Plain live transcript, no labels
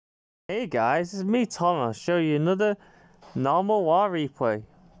Hey guys, it's me Tom. I'll show you another normal war replay.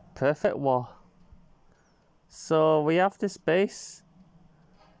 Perfect war. So we have this base.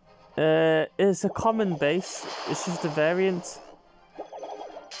 It's a common base. It's just a variant.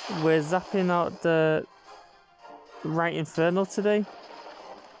 We're zapping out the right Inferno today.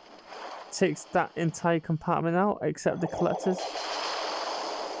 Takes that entire compartment out except the collectors.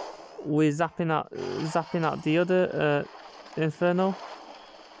 We're zapping out the other Inferno.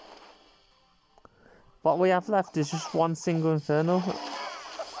 What we have left is just one single Inferno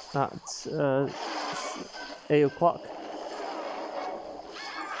at 8 o'clock.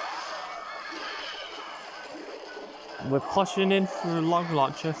 We're pushing in through a log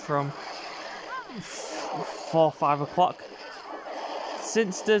launcher from 4 or 5 o'clock.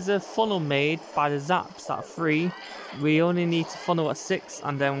 Since there's a funnel made by the zaps at 3, we only need to funnel at 6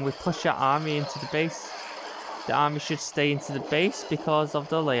 and then we push our army into the base. The army should stay into the base because of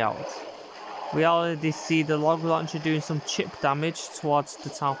the layout. We already see the log launcher doing some chip damage towards the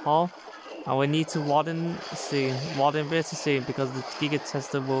town hall, and we need to ward in very soon because the Giga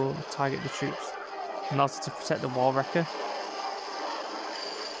Tesla will target the troops, and also to protect the wall wrecker.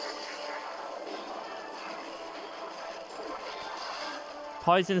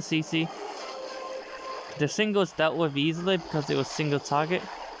 Poison CC. The singles dealt with easily because it was single target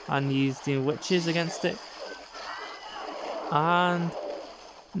and using witches against it. And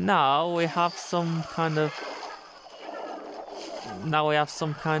now we have some kind of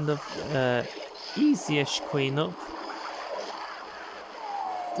easy-ish cleanup.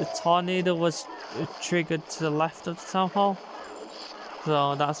 The tornado was triggered to the left of the town hall,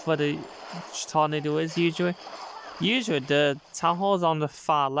 so that's where the tornado is usually. Usually the town hall is on the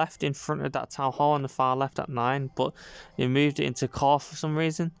far left in front of that town hall on the far left at 9, but they moved it into core for some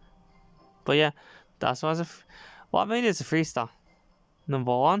reason. But yeah, that's why what I mean is a 3-star.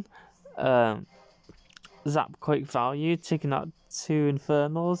 Number 1, zap quick value, taking out 2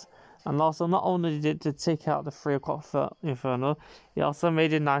 Infernals, and also not only did it take out the 3 o'clock Inferno, he also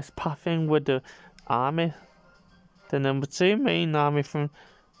made a nice pathing with the army. The number 2, main army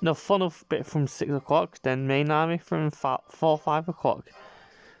funnel bit from 6 o'clock, then main army from 4 or 5 o'clock,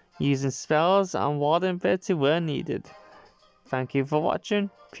 using spells and ward ability where needed. Thank you for watching,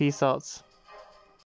 peace out.